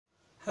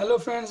Hello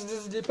friends, this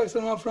is Deepak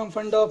Sharma from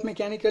Funda of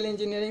Mechanical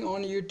Engineering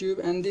on YouTube,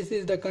 and this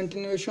is the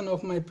continuation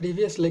of my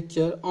previous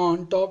lecture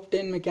on top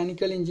 10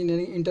 mechanical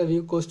engineering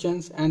interview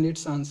questions and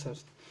its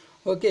answers.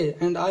 Okay,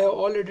 and I have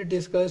already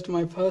discussed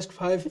my first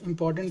 5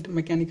 important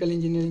mechanical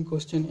engineering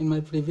questions in my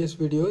previous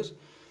videos.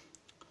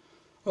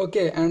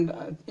 Okay,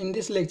 and in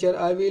this lecture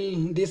I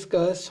will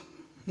discuss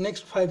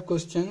next 5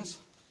 questions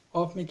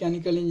of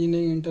mechanical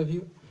engineering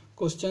interview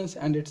questions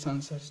and its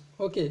answers.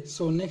 Okay,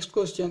 so next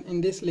question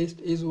in this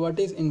list is what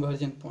is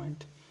inversion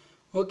point?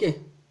 Okay,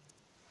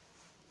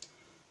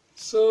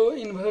 so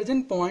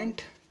inversion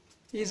point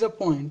is a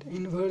point.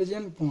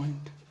 Inversion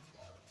point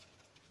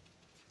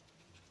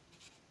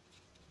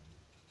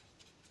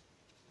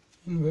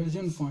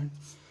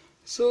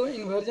So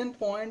inversion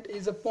point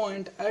is a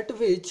point at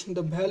which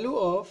the value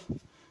of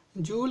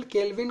Joule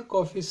Kelvin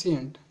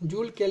coefficient,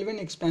 Joule Kelvin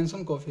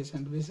expansion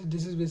coefficient,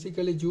 this is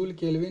basically Joule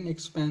Kelvin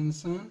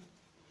expansion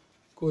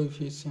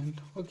coefficient.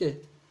 Okay,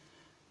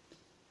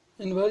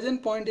 inversion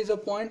point is a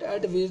point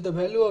at which the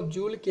value of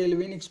Joule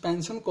Kelvin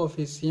expansion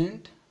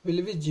coefficient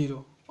will be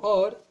 0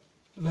 or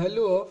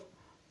value of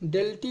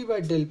del T by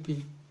del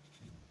P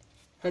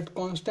at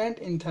constant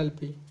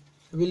enthalpy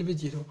will be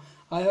 0.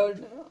 I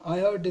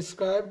have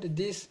described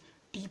this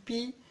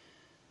TP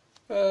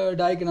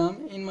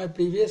diagram in my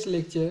previous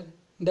lecture,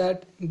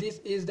 that this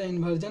is the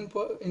inversion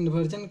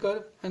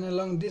curve, and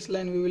along this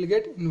line we will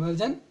get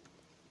inversion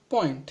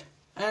point,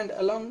 and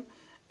along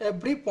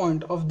every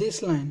point of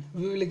this line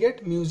we will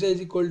get mu j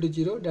is equal to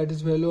 0, that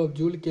is value of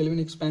Joule Kelvin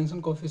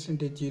expansion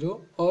coefficient is 0,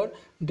 or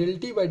del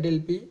T by del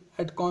P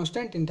at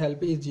constant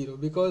enthalpy is 0,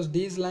 because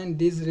these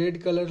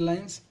red color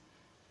lines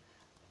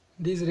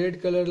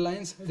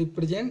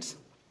represents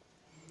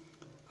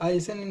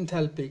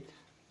isenthalpic.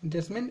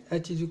 This means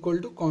H is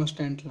equal to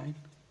constant line.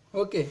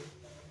 Okay,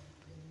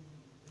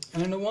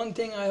 and one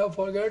thing I have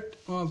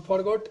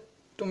forgot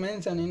to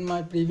mention in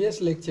my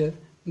previous lecture,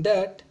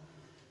 that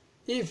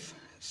if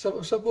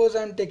suppose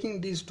I am taking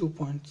these 2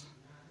 points,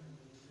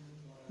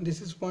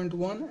 this is point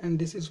 1 and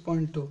this is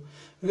point 2,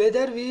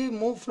 whether we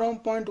move from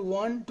point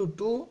 1 to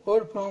 2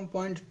 or from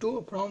point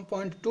 2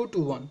 to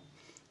 1,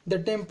 the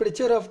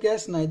temperature of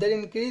gas neither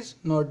increase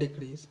nor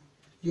decrease.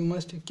 You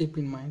must keep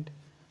in mind,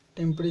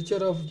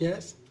 temperature of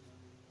gas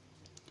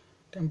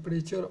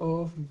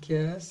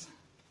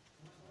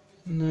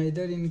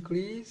neither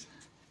increase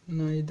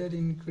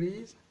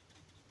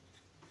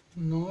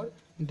nor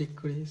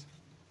decrease.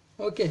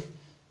 Okay,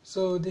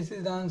 so this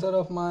is the answer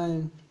of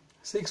my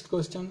 6th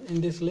question in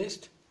this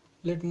list.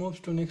 Let's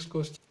move to next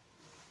question.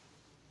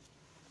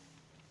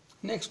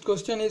 Next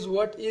question is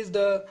what is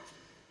the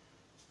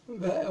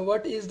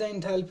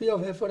enthalpy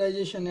of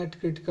vaporization at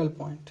critical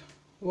point?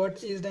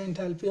 What is the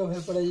enthalpy of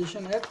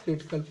vaporization at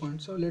critical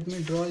point? So let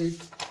me draw it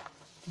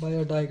by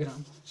a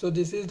diagram. So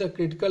this is the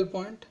critical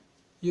point.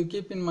 You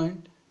keep in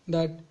mind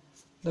that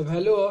the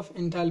value of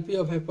enthalpy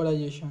of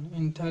vaporization,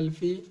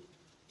 enthalpy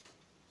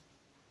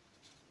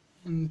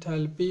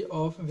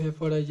of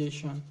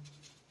vaporization,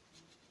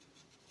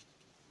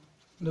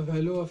 the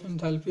value of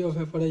enthalpy of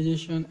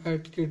vaporization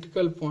at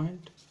critical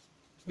point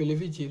will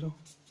be 0.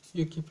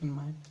 You keep in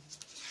mind.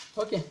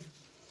 Okay,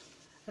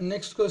 and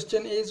next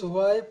question is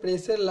why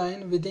pressure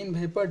line within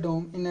vapor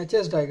dome in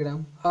HS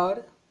diagram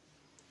are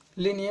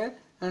linear,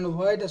 and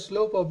why the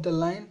slope of the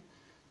line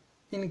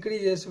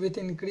increases with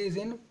increase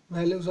in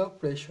values of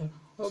pressure.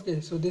 Okay,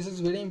 so this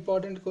is very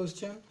important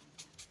question.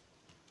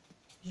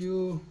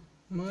 You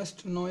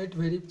must know it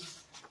very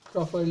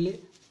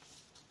properly.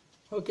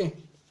 Okay,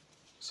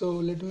 so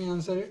let me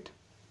answer it.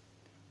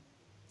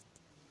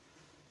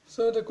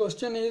 So the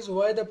question is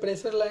why the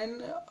pressure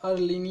line are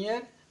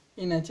linear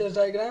in HS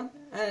diagram,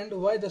 and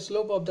why the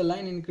slope of the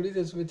line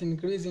increases with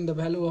increase in the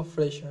value of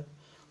pressure.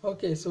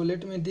 Okay, so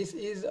this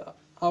is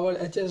our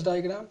HS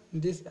diagram.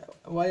 This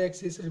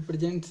y-axis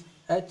represents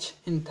H,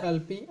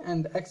 enthalpy,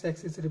 and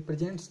x-axis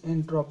represents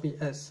entropy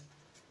S.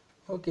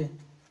 Okay,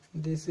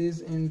 this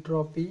is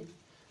entropy,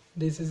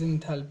 this is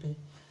enthalpy,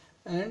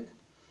 and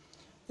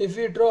if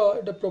we draw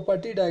the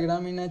property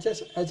diagram in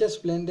HS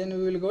plane, then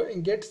we will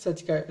get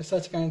such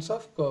kinds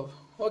of curve.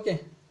 Okay,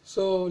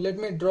 so let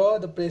me draw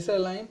the pressure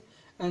line,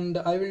 and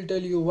I will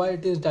tell you why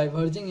it is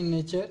diverging in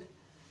nature.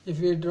 If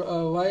we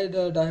draw why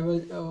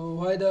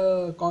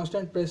the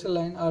constant pressure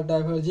line are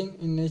diverging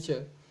in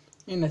nature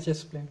in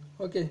HS plane.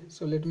 Okay,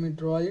 so let me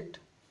draw it.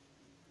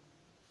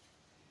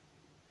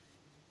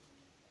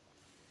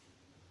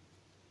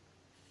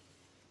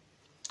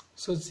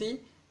 So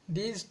see,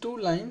 these two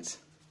lines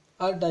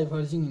are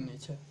diverging in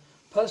nature.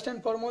 First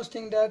and foremost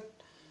thing that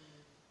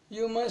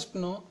you must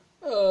know,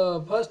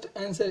 first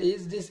answer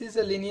is this is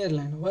a linear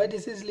line. Why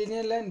this is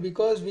linear line?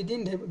 Because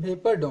within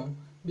vapor dome,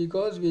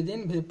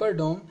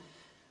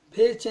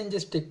 phase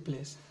changes take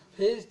place,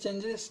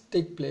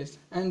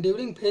 and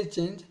during phase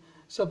change,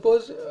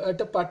 suppose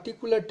at a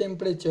particular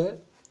temperature,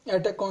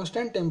 at a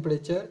constant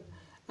temperature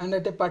and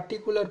at a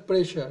particular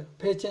pressure,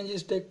 phase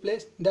changes take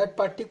place. That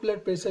particular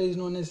pressure is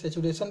known as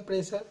saturation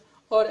pressure,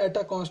 or at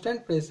a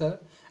constant pressure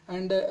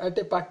and at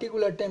a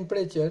particular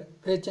temperature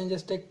phase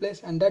changes take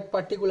place, and that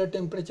particular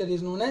temperature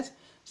is known as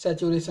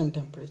saturation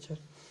temperature.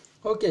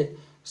 Okay,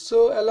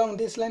 so along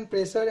this line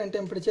pressure and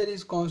temperature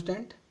is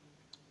constant.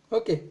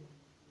 Okay,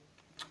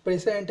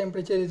 pressure and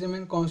temperature is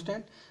remain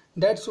constant.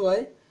 That's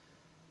why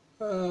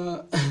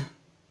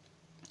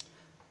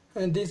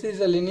and this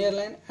is a linear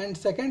line. And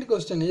second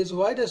question is,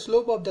 why the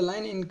slope of the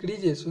line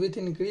increases with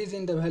increase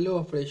in the value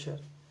of pressure?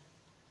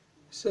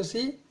 So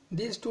see,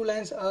 these two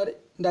lines are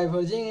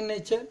diverging in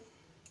nature.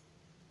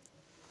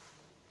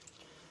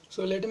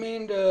 So let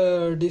me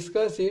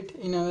discuss it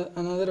in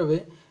another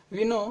way.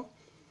 We know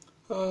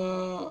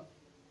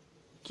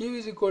Q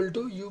is equal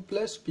to U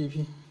plus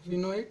PV. We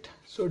know it.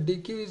 So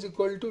dQ is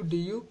equal to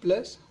du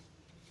plus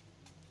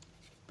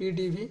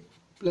pdV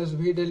plus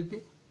v del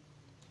p.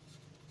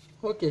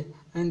 Okay,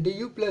 and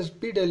du plus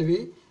p del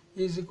v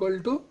is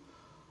equal to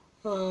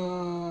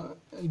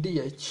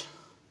dH.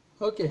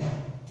 Okay,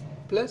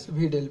 plus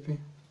v del p.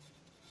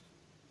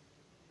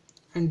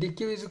 And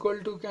dq is equal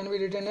to, can be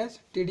written as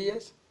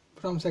TdS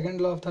from second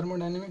law of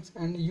thermodynamics,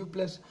 and du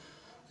plus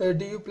p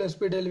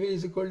del v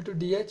is equal to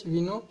dH.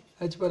 We know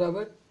H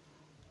barabar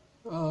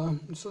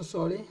I'm so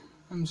sorry,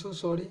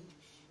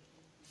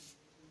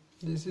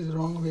 this is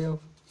wrong way of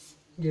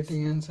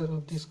getting answer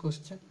of this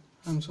question.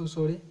 I'm so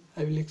sorry,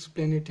 I will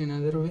explain it in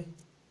another way.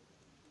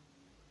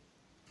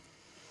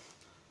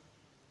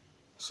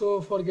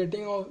 So for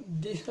getting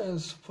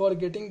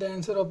the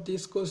answer of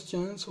these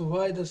questions,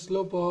 why the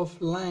slope of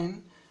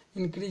line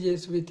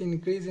increases with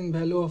increase in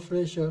value of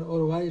pressure,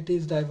 or why it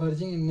is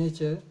diverging in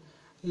nature,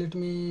 let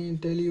me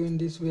tell you in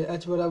this way.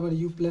 H barabar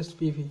U plus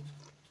PV,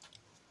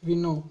 we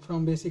know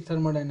from basic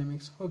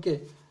thermodynamics.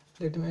 Okay,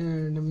 let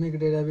me make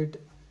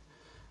derivative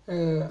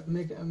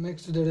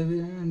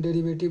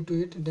to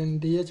it. Then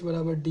dH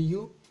barabar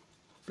du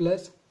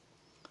plus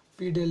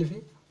p del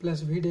v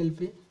plus v del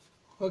p.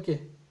 Okay,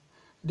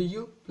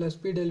 du plus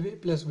p del v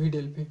plus v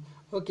del p.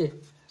 Okay,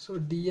 so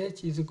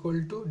dH is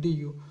equal to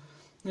du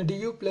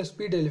plus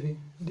p del v.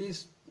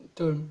 This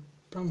term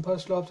from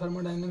first law of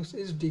thermodynamics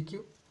is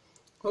dq.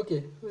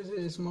 Okay, so it's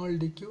a small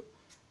dq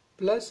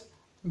plus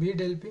v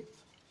del p.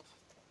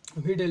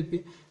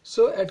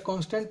 So at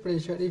constant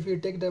pressure, if you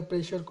take the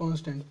pressure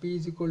constant, P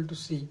is equal to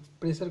C,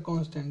 pressure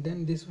constant,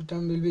 then this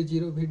term will be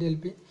 0, V del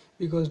P,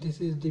 because this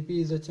is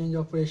dP is a change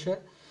of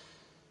pressure.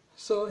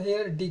 So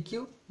here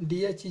dq,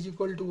 dH is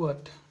equal to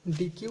what?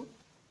 dq,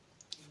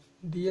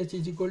 dH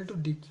is equal to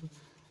dq,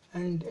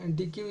 and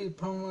dq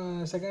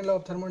from second law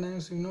of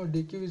thermodynamics, you know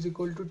dq is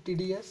equal to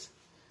TdS.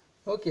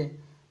 Okay,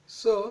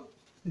 so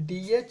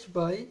dH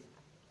by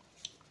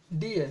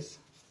ds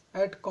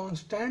at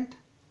constant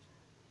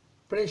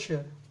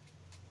pressure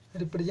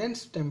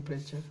represents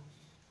temperature.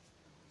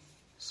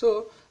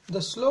 So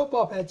the slope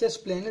of HS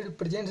plane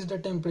represents the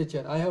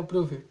temperature. I have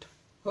proved it.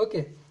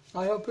 Okay,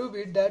 I have proved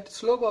it that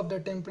slope of the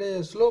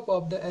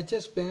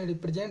HS plane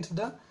represents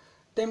the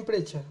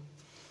temperature.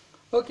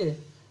 Okay,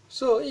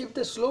 so if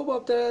the slope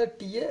of the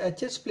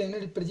HS plane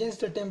represents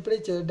the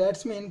temperature,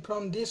 that means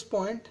from this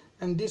point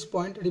and this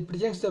point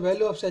represents the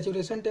value of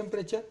saturation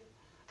temperature.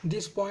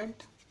 This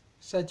point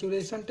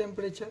saturation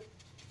temperature,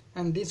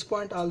 and this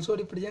point also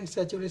represents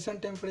saturation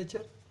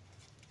temperature.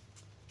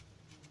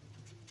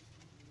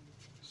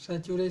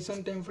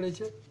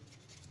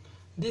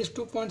 These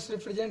 2 points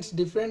represents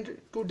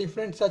two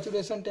different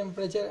saturation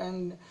temperature,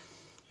 and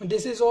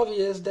this is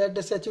obvious that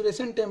the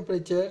saturation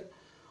temperature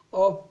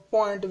of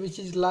point which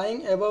is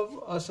lying above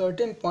a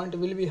certain point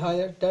will be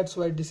higher. That's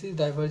why this is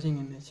diverging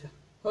in nature.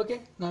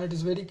 Okay, now it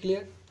is very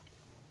clear.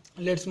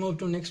 Let's move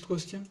to next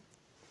question.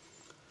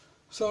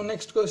 So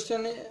next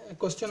question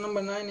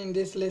number 9 in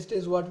this list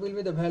is, what will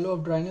be the value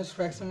of dryness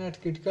fraction at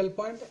critical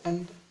point?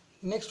 And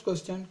next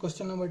question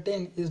number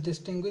 10 is,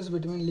 distinguish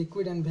between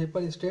liquid and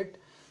vapor state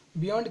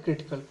beyond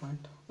critical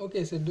point.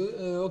 Okay,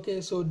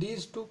 so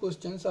these two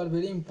questions are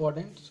very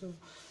important. So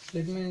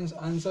let me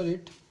answer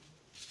it.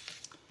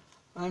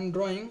 I am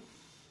drawing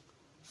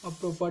a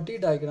property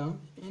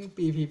diagram in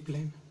PV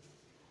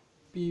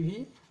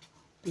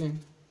plane,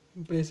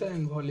 pressure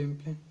and volume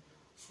plane.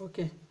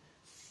 Okay.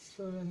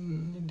 So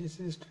this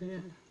is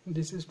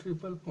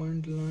triple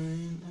point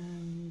line,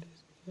 and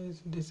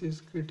this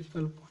is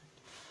critical point.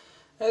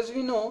 As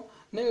we know,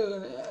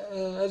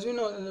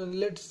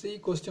 let's see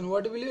question.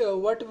 What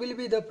will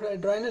be the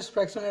dryness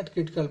fraction at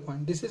critical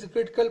point? This is a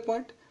critical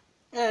point,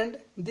 and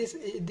this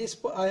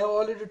I have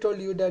already told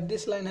you that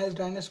this line has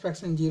dryness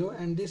fraction 0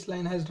 and this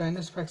line has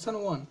dryness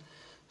fraction 1.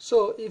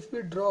 So if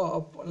we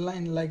draw a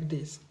line like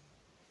this,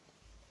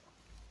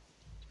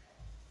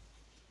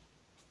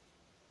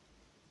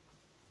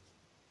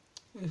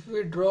 if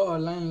we draw a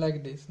line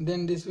like this,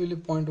 then this will be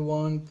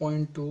 0.1,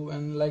 0.2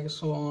 and like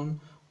so on,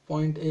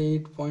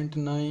 0.8,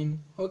 0.9.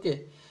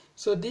 Okay,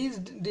 so these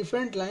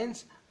different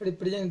lines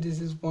represent,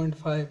 this is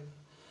 0.5.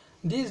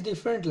 These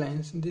different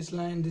lines, this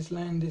line, this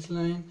line, this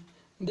line,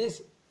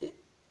 this,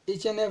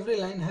 each and every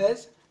line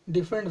has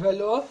different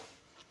value of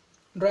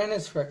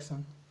dryness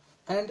fraction.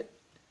 And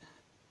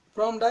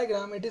from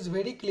diagram it is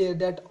very clear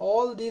that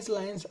all these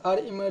lines are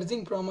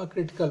emerging from a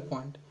critical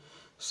point.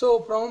 So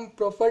from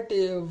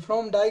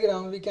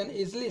diagram we can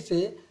easily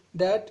say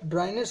that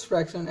dryness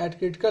fraction at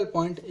critical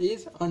point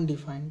is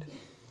undefined.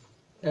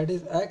 That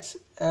is X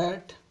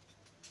at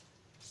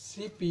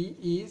Cp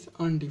is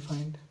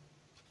undefined.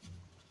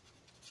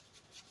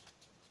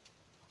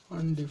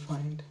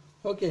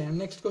 Okay, and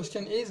next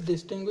question is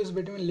distinguish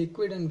between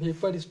liquid and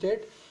vapor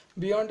state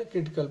beyond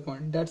critical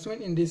point. That's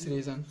mean in this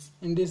region.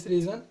 In this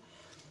region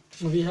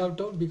we have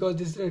to, because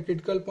this is a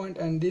critical point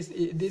and this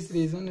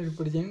region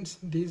represents,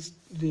 these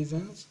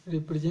regions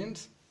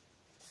represents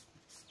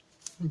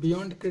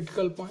beyond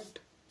critical point.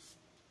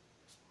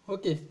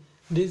 Okay,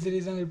 this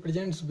region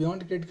represents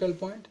beyond critical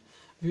point.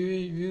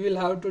 We will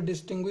have to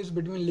distinguish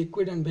between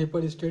liquid and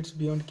vapor states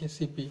beyond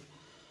Cp.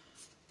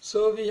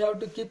 So we have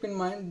to keep in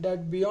mind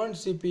that beyond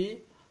Cp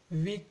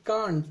we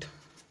can't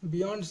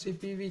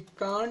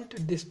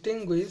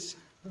distinguish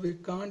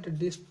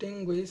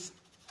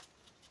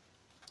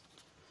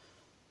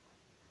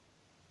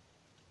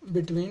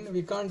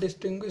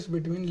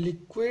between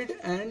liquid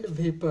and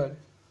vapor.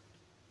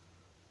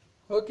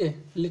 Okay,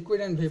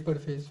 liquid and vapor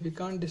phase. We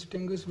can't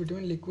distinguish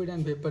between liquid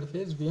and vapor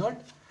phase beyond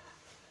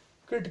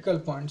critical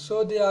point.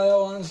 So I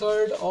have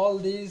answered all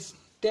these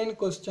 10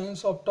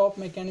 questions of top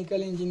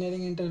mechanical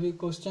engineering interview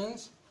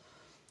questions.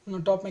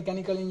 Top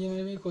mechanical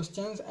engineering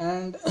questions,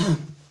 and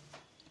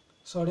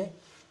sorry.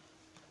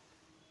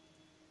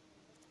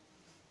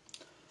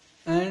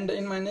 And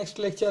in my next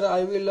lecture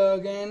I will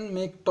again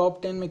make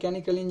top 10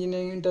 mechanical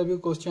engineering interview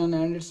question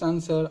and its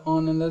answer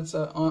on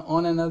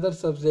another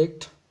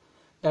subject,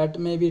 that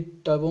may be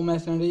turbo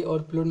masonry or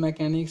fluid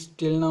mechanics.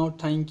 Till now,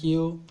 thank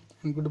you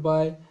and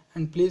goodbye,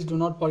 and please do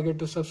not forget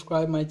to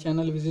subscribe my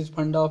channel, which is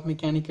Funda of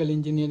Mechanical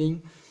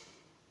Engineering,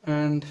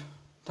 and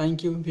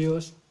thank you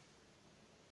viewers.